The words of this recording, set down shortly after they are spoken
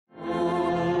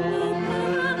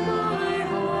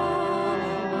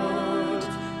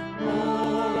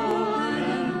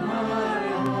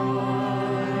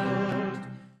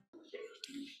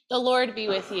The Lord be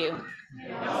with you.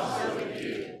 And also with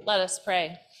you. Let us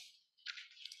pray.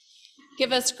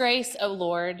 Give us grace, O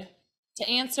Lord, to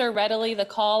answer readily the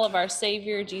call of our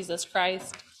Savior Jesus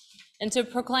Christ, and to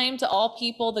proclaim to all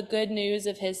people the good news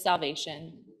of his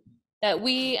salvation, that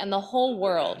we and the whole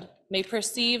world may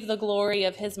perceive the glory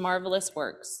of his marvelous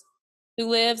works, who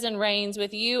lives and reigns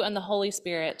with you and the Holy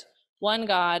Spirit, one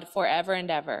God, forever and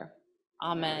ever.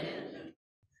 Amen.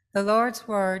 The Lord's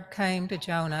word came to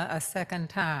Jonah a second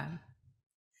time.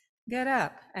 Get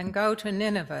up and go to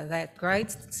Nineveh, that great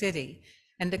city,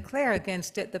 and declare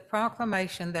against it the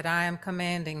proclamation that I am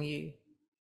commanding you.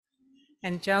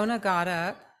 And Jonah got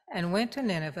up and went to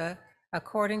Nineveh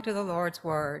according to the Lord's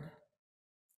word.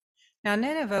 Now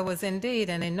Nineveh was indeed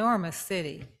an enormous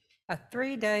city, a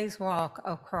 3 days' walk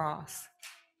across.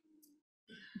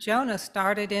 Jonah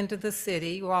started into the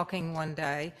city walking one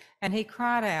day, and he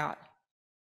cried out,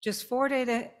 "Just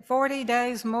 40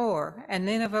 days more, and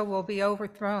Nineveh will be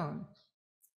overthrown."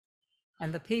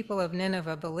 And the people of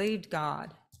Nineveh believed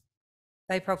God.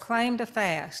 They proclaimed a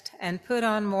fast and put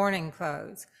on mourning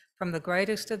clothes, from the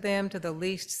greatest of them to the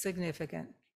least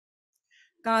significant.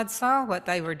 God saw what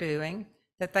they were doing,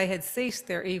 that they had ceased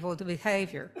their evil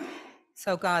behavior.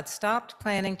 So God stopped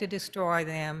planning to destroy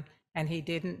them, and he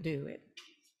didn't do it.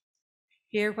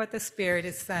 Hear what the Spirit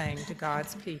is saying to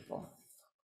God's people.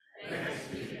 Thanks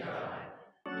be to God.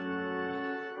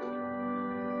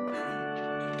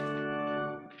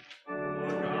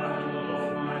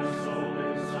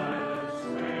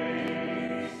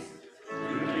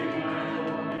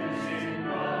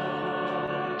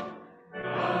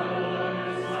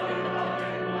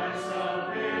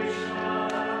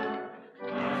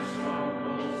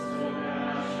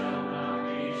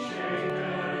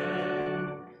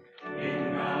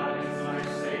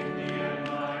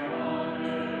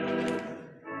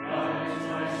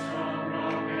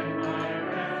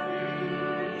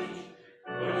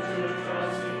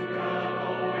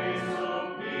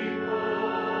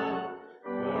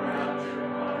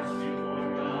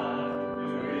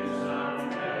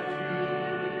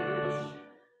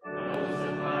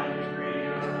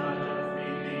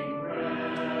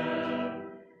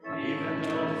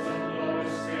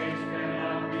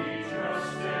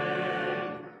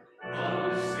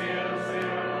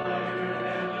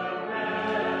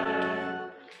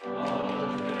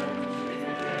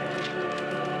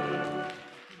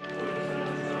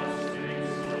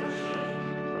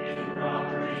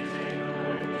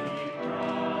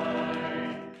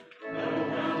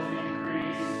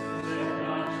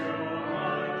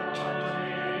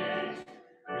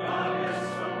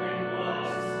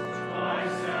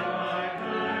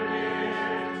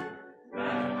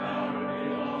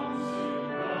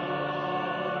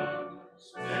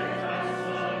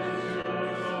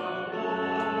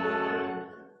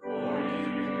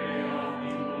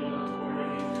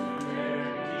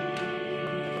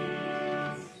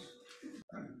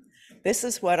 This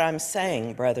is what I'm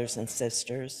saying, brothers and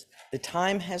sisters. The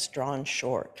time has drawn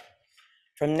short.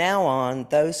 From now on,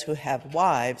 those who have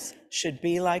wives should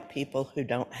be like people who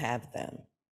don't have them.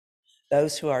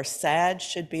 Those who are sad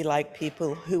should be like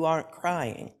people who aren't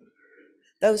crying.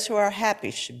 Those who are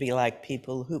happy should be like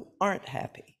people who aren't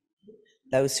happy.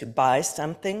 Those who buy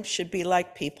something should be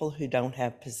like people who don't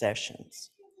have possessions.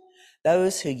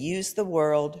 Those who use the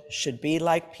world should be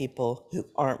like people who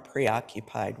aren't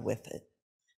preoccupied with it,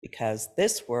 because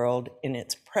this world in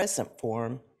its present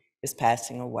form is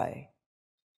passing away.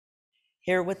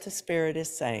 Hear what the Spirit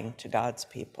is saying to God's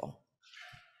people.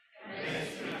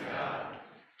 Thanks be to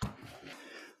God.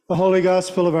 The Holy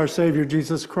Gospel of our Savior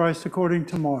Jesus Christ according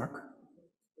to Mark.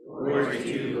 Glory to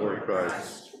you, Lord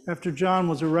Christ. After John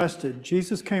was arrested,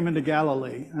 Jesus came into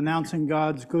Galilee, announcing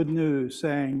God's good news,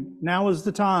 saying, "Now is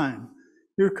the time.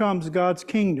 Here comes God's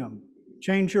kingdom.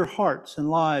 Change your hearts and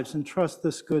lives and trust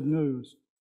this good news."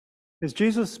 As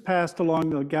Jesus passed along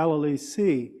the Galilee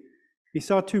Sea, he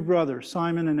saw two brothers,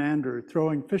 Simon and Andrew,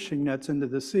 throwing fishing nets into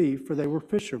the sea, for they were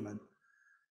fishermen.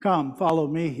 "Come, follow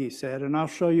me," he said, "and I'll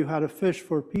show you how to fish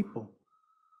for people."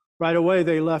 Right away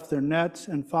they left their nets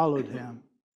and followed him.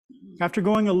 After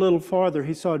going a little farther,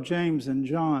 he saw James and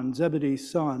John,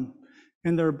 Zebedee's son,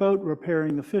 in their boat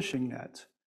repairing the fishing nets.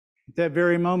 At that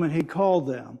very moment he called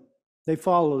them. They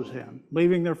followed him,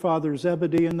 leaving their father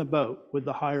Zebedee in the boat with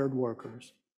the hired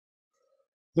workers.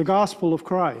 The Gospel of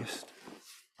Christ.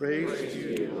 Praise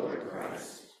to you, Lord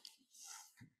Christ.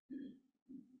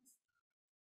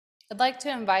 I'd like to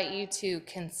invite you to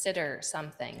consider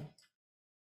something.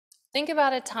 Think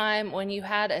about a time when you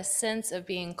had a sense of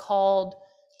being called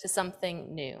to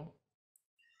something new.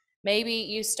 Maybe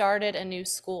you started a new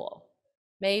school.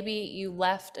 Maybe you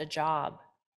left a job.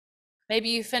 Maybe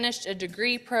you finished a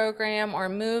degree program or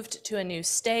moved to a new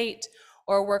state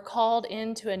or were called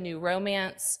into a new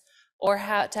romance or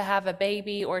to have a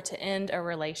baby or to end a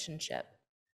relationship.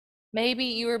 Maybe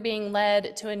you were being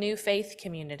led to a new faith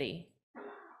community.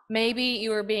 Maybe you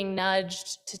were being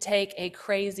nudged to take a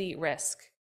crazy risk.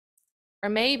 Or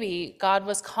maybe God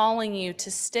was calling you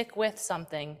to stick with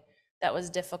something that was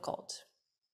difficult.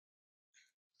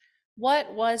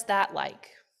 What was that like?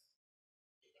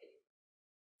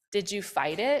 Did you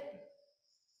fight it?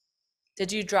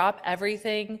 Did you drop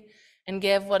everything and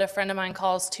give what a friend of mine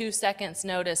calls 2 seconds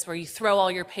notice, where you throw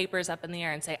all your papers up in the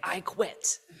air and say, I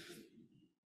quit?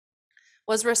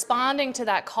 Was responding to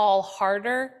that call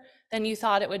harder than you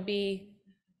thought it would be?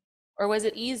 Or was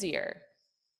it easier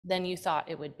than you thought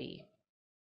it would be?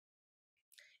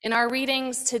 In our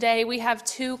readings today, we have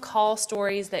 2 call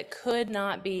stories that could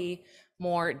not be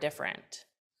more different.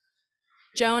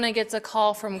 Jonah gets a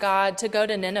call from God to go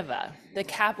to Nineveh,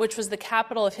 which was the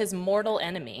capital of his mortal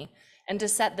enemy, and to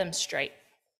set them straight.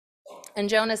 And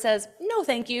Jonah says, no,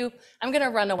 thank you. I'm going to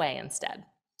run away instead.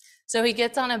 So he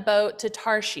gets on a boat to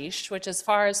Tarshish, which as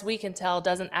far as we can tell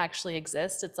doesn't actually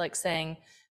exist. It's like saying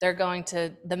they're going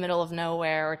to the middle of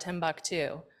nowhere or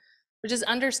Timbuktu, which is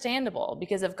understandable,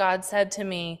 because if God said to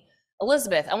me,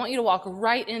 Elizabeth, I want you to walk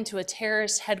right into a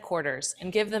terrorist headquarters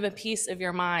and give them a piece of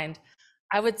your mind,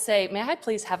 I would say, may I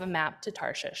please have a map to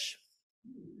Tarshish?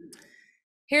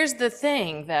 Here's the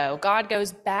thing, though. God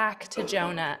goes back to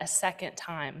Jonah a second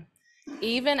time,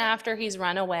 even after he's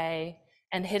run away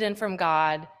and hidden from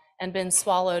God and been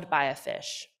swallowed by a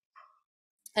fish.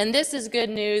 And this is good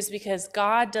news, because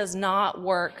God does not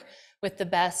work with the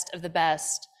best of the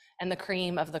best and the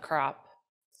cream of the crop.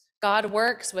 God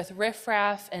works with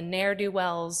riffraff and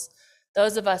ne'er-do-wells,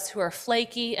 those of us who are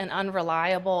flaky and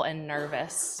unreliable and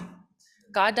nervous.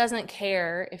 God doesn't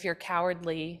care if you're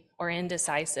cowardly or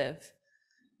indecisive.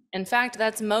 In fact,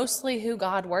 that's mostly who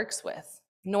God works with,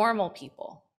 normal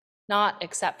people, not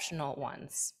exceptional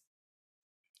ones.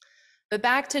 But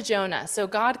back to Jonah. So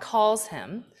God calls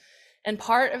him, and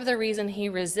part of the reason he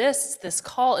resists this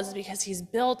call is because he's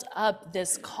built up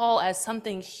this call as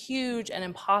something huge and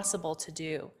impossible to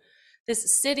do.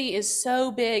 This city is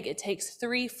so big, it takes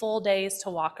 3 full days to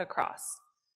walk across.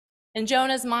 In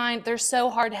Jonah's mind, they're so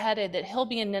hard-headed that he'll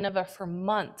be in Nineveh for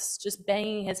months, just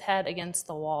banging his head against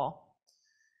the wall.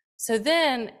 So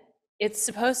then it's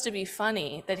supposed to be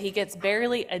funny that he gets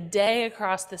barely a day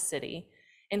across the city.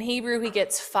 In Hebrew, he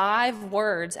gets 5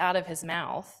 words out of his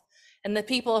mouth. And the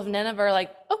people of Nineveh are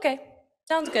like, okay,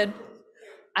 sounds good.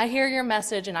 I hear your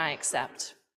message and I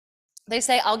accept. They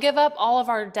say, I'll give up all of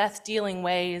our death-dealing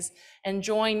ways and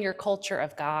join your culture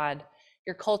of God,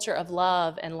 your culture of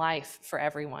love and life for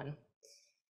everyone.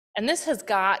 And this has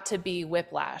got to be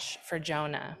whiplash for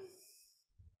Jonah.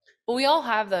 But we all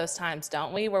have those times,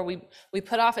 don't we, where we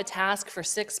put off a task for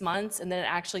 6 months and then it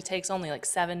actually takes only like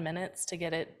 7 minutes to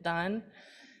get it done.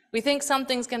 We think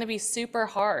something's going to be super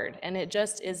hard, and it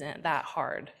just isn't that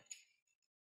hard.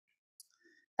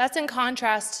 That's in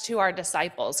contrast to our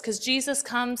disciples, because Jesus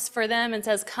comes for them and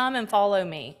says, come and follow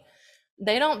me.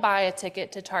 They don't buy a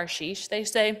ticket to Tarshish. They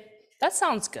say, that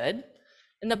sounds good.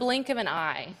 In the blink of an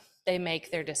eye, they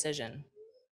make their decision.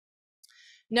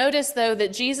 Notice, though,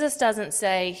 that Jesus doesn't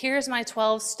say, here's my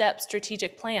 12-step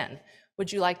strategic plan.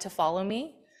 Would you like to follow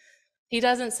me? He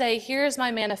doesn't say, here's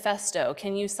my manifesto.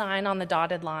 Can you sign on the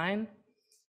dotted line?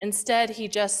 Instead, he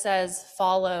just says,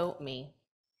 follow me.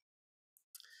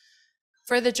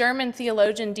 For the German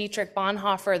theologian Dietrich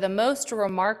Bonhoeffer, the most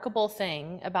remarkable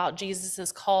thing about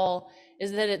Jesus' call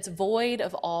is that it's void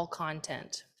of all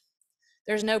content.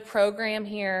 There's no program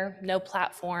here, no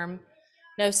platform,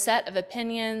 no set of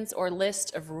opinions or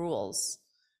list of rules.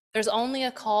 There's only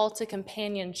a call to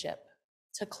companionship,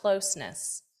 to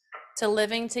closeness, to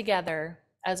living together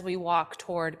as we walk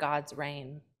toward God's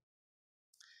reign.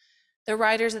 The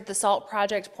writers at the SALT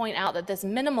Project point out that this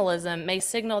minimalism may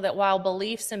signal that while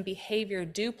beliefs and behavior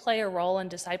do play a role in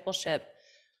discipleship,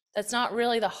 that's not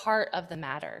really the heart of the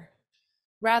matter.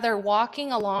 Rather,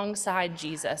 walking alongside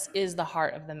Jesus is the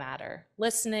heart of the matter,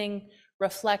 listening,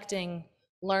 reflecting,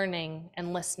 learning,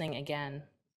 and listening again.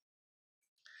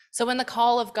 So when the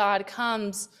call of God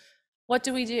comes, what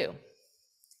do?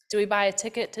 Do we buy a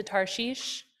ticket to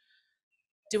Tarshish?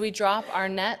 Do we drop our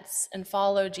nets and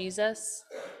follow Jesus?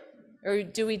 Or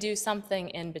do we do something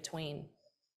in between?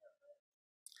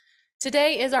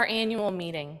 Today is our annual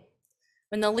meeting,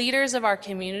 when the leaders of our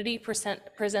community present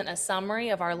a summary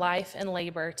of our life and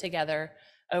labor together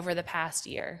over the past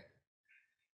year.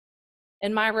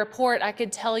 In my report, I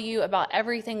could tell you about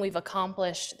everything we've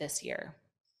accomplished this year,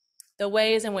 the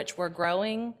ways in which we're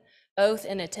growing, both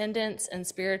in attendance and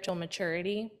spiritual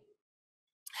maturity,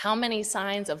 how many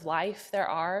signs of life there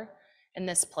are in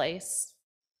this place,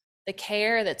 the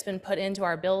care that's been put into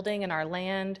our building and our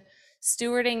land,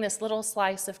 stewarding this little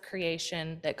slice of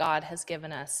creation that God has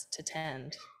given us to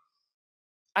tend.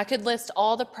 I could list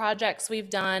all the projects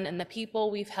we've done and the people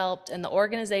we've helped and the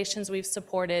organizations we've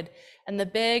supported and the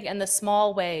big and the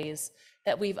small ways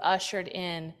that we've ushered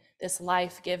in this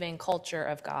life-giving culture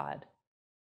of God.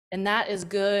 And that is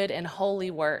good and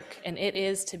holy work, and it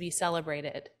is to be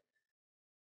celebrated.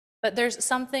 But there's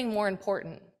something more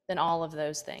important than all of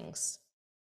those things.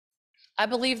 I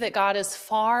believe that God is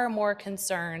far more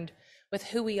concerned with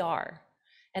who we are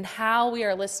and how we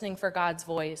are listening for God's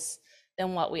voice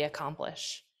than what we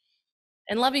accomplish.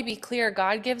 And let me be clear,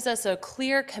 God gives us a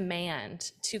clear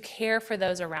command to care for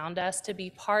those around us, to be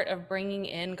part of bringing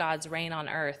in God's reign on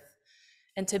earth,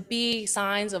 and to be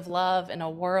signs of love in a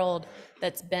world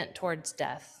that's bent towards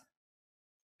death.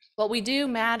 What we do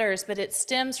matters, but it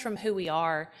stems from who we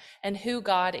are and who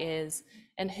God is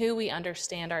and who we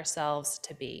understand ourselves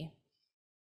to be.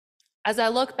 As I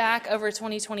look back over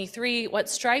 2023, what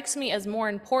strikes me as more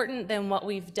important than what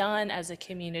we've done as a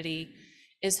community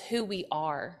is who we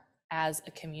are as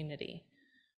a community.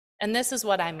 And this is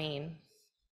what I mean.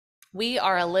 We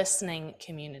are a listening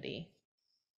community.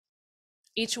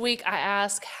 Each week I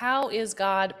ask, how is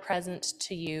God present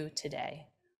to you today?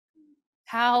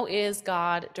 How is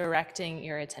God directing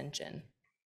your attention?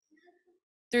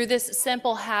 Through this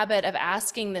simple habit of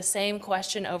asking the same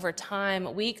question over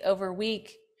time, week over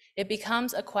week, it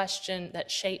becomes a question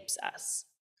that shapes us.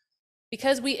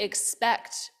 Because we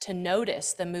expect to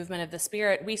notice the movement of the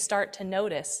Spirit, we start to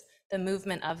notice the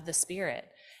movement of the Spirit.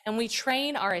 And we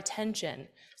train our attention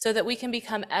so that we can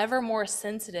become ever more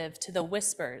sensitive to the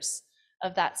whispers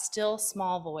of that still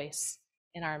small voice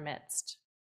in our midst.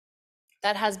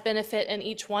 That has benefit in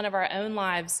each one of our own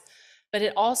lives, but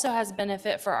it also has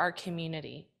benefit for our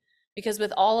community. Because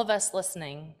with all of us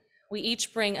listening, we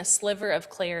each bring a sliver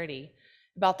of clarity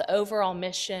about the overall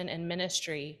mission and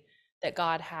ministry that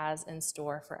God has in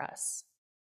store for us.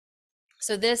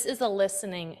 So this is a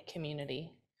listening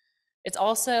community. It's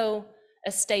also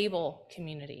a stable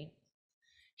community.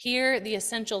 Here, the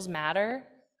essentials matter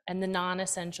and the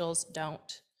non-essentials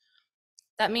don't.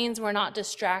 That means we're not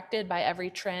distracted by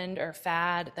every trend or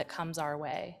fad that comes our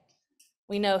way.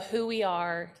 We know who we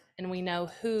are and we know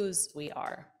whose we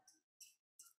are.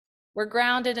 We're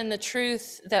grounded in the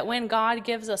truth that when God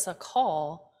gives us a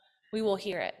call, we will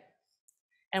hear it,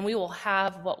 and we will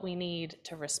have what we need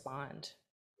to respond.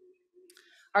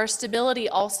 Our stability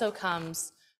also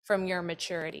comes from your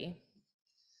maturity.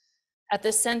 At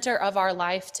the center of our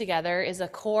life together is a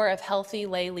core of healthy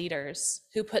lay leaders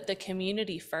who put the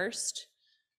community first,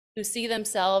 who see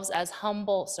themselves as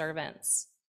humble servants,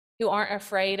 who aren't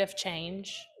afraid of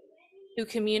change, who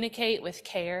communicate with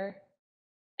care,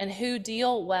 and who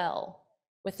deal well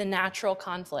with the natural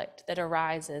conflict that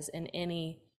arises in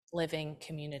any living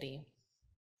community.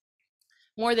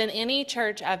 More than any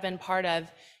church I've been part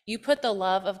of, you put the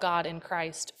love of God in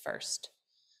Christ first.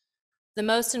 The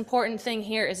most important thing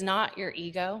here is not your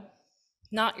ego,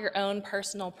 not your own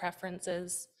personal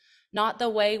preferences, not the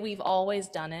way we've always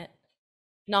done it,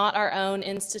 not our own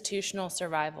institutional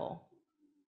survival.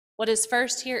 What is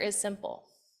first here is simple: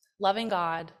 loving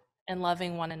God and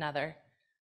loving one another,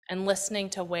 and listening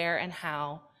to where and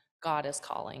how God is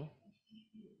calling.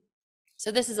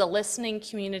 So this is a listening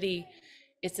community,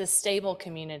 it's a stable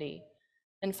community,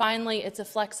 and finally, it's a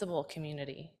flexible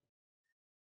community.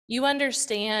 You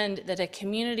understand that a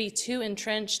community too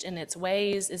entrenched in its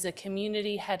ways is a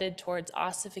community headed towards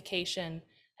ossification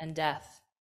and death.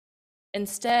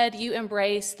 Instead, you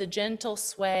embrace the gentle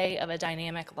sway of a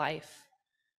dynamic life.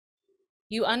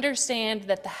 You understand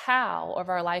that the how of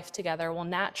our life together will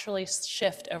naturally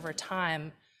shift over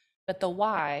time, but the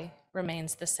why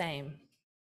remains the same.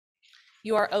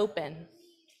 You are open.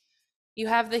 You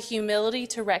have the humility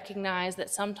to recognize that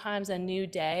sometimes a new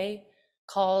day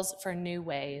calls for new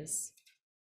ways.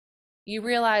 You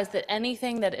realize that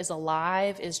anything that is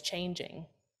alive is changing,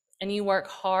 and you work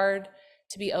hard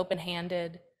to be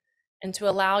open-handed and to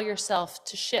allow yourself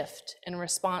to shift in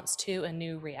response to a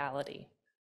new reality.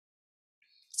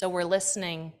 So we're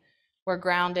listening, we're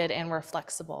grounded, and we're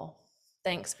flexible.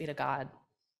 Thanks be to God.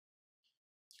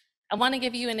 I want to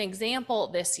give you an example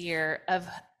this year of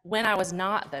when I was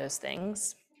not those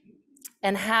things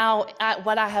and how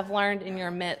what I have learned in your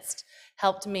midst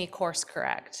helped me course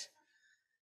correct.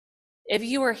 If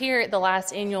you were here at the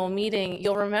last annual meeting,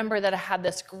 you'll remember that I had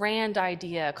this grand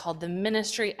idea called the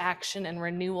Ministry Action and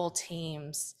Renewal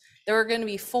Teams. There were going to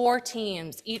be 4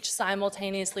 teams, each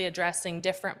simultaneously addressing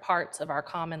different parts of our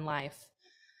common life.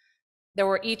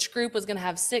 Each group was going to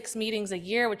have 6 meetings a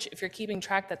year, which if you're keeping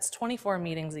track, that's 24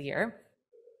 meetings a year.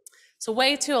 So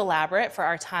way too elaborate for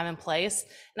our time and place.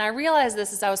 And I realized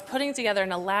this as I was putting together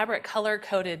an elaborate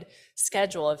color-coded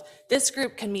schedule of this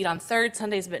group can meet on 3rd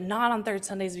Sundays, but not on 3rd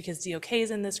Sundays because DOK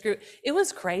is in this group. It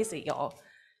was crazy, y'all.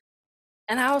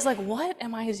 And I was like, what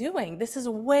am I doing? This is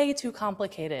way too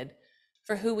complicated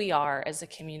for who we are as a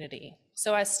community.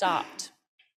 So I stopped.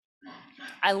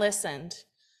 I listened.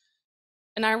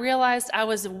 And I realized I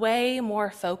was way more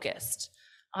focused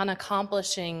on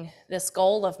accomplishing this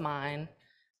goal of mine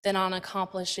than on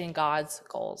accomplishing God's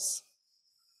goals.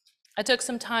 I took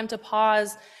some time to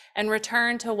pause and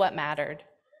return to what mattered.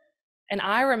 And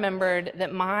I remembered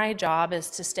that my job is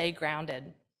to stay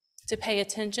grounded, to pay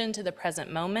attention to the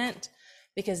present moment,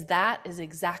 because that is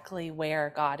exactly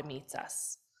where God meets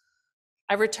us.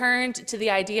 I returned to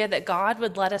the idea that God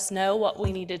would let us know what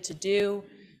we needed to do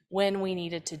when we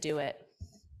needed to do it.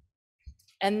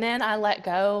 And then I let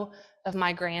go of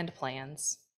my grand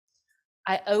plans.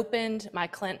 I opened my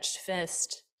clenched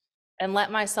fist and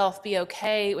let myself be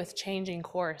okay with changing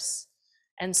course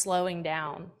and slowing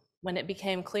down when it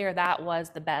became clear that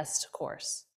was the best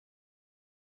course.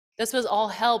 This was all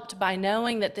helped by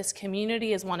knowing that this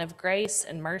community is one of grace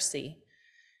and mercy.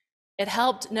 It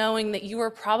helped knowing that you were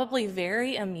probably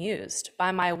very amused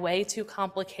by my way too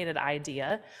complicated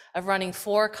idea of running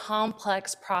 4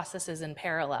 complex processes in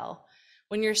parallel,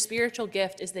 when your spiritual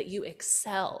gift is that you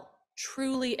excel,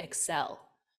 truly excel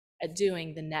at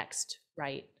doing the next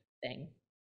right thing.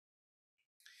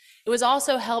 It was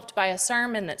also helped by a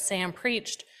sermon that Sam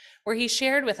preached, where he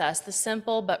shared with us the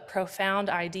simple but profound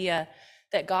idea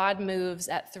that God moves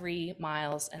at 3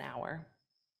 miles an hour.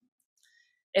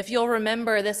 If you'll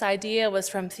remember, this idea was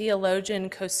from theologian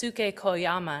Kosuke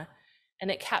Koyama,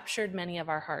 and it captured many of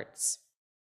our hearts.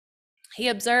 He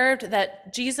observed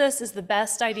that Jesus is the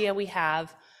best idea we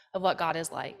have of what God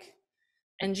is like.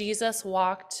 And Jesus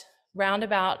walked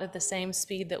roundabout at the same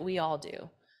speed that we all do,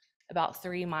 about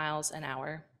 3 miles an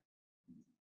hour.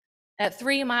 At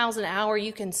 3 miles an hour,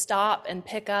 you can stop and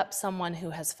pick up someone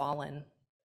who has fallen.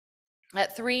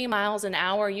 At 3 miles an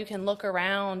hour, you can look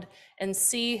around and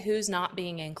see who's not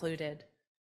being included.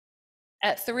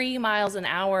 At 3 miles an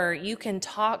hour, you can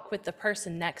talk with the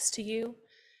person next to you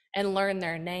and learn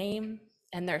their name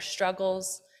and their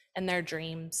struggles and their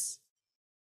dreams.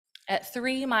 At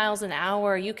 3 miles an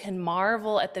hour, you can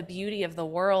marvel at the beauty of the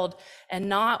world and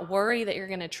not worry that you're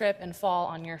going to trip and fall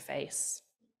on your face.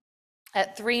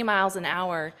 At 3 miles an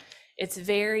hour, it's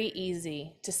very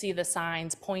easy to see the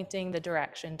signs pointing the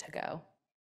direction to go.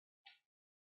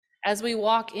 As we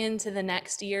walk into the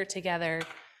next year together,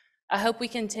 I hope we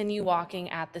continue walking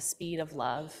at the speed of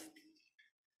love.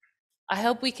 I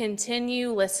hope we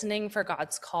continue listening for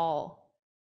God's call,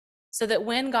 so that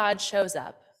when God shows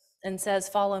up and says,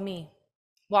 "Follow me,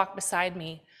 walk beside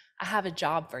me, I have a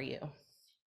job for you,"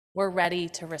 we're ready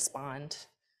to respond.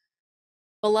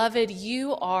 Beloved,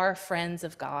 you are friends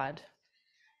of God.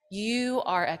 You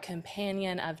are a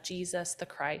companion of Jesus the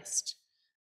Christ.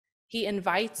 He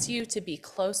invites you to be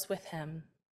close with him.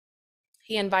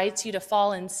 He invites you to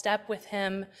fall in step with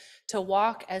him, to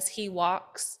walk as he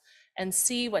walks and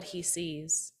see what he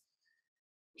sees.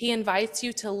 He invites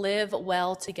you to live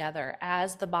well together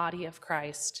as the body of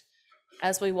Christ,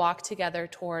 as we walk together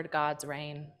toward God's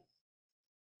reign.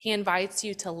 He invites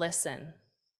you to listen,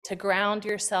 to ground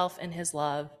yourself in his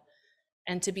love,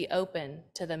 and to be open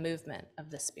to the movement of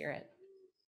the Spirit.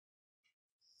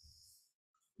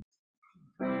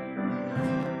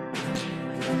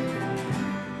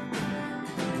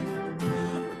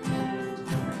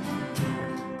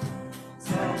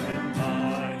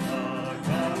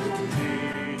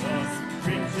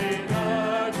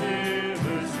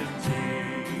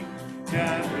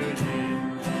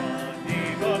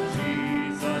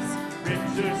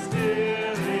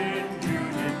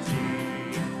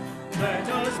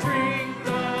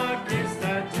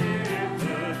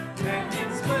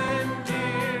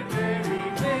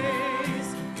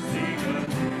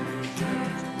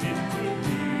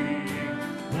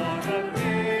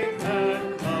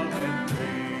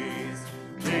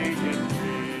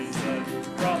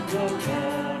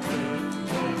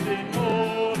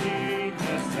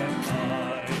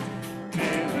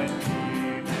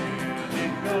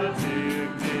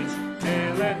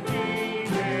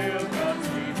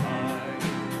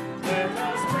 Let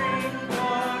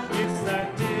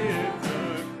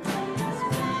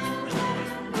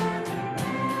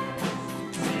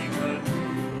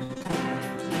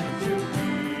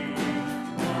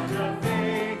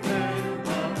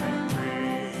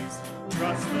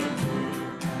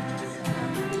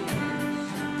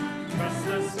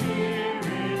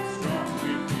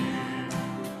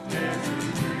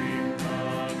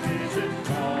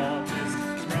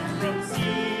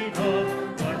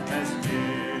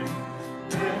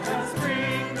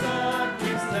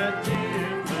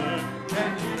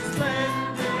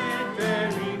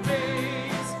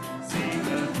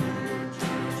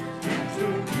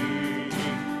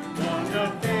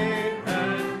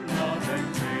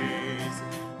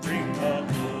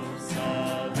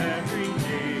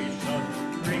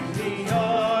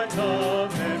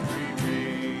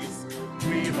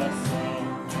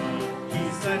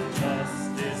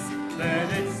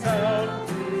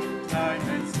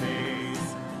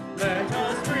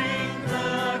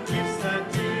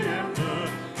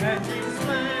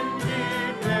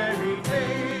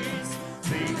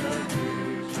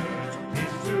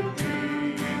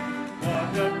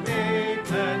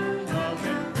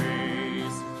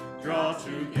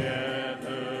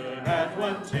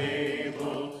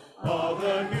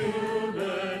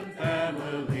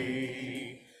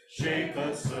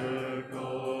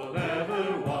circle ever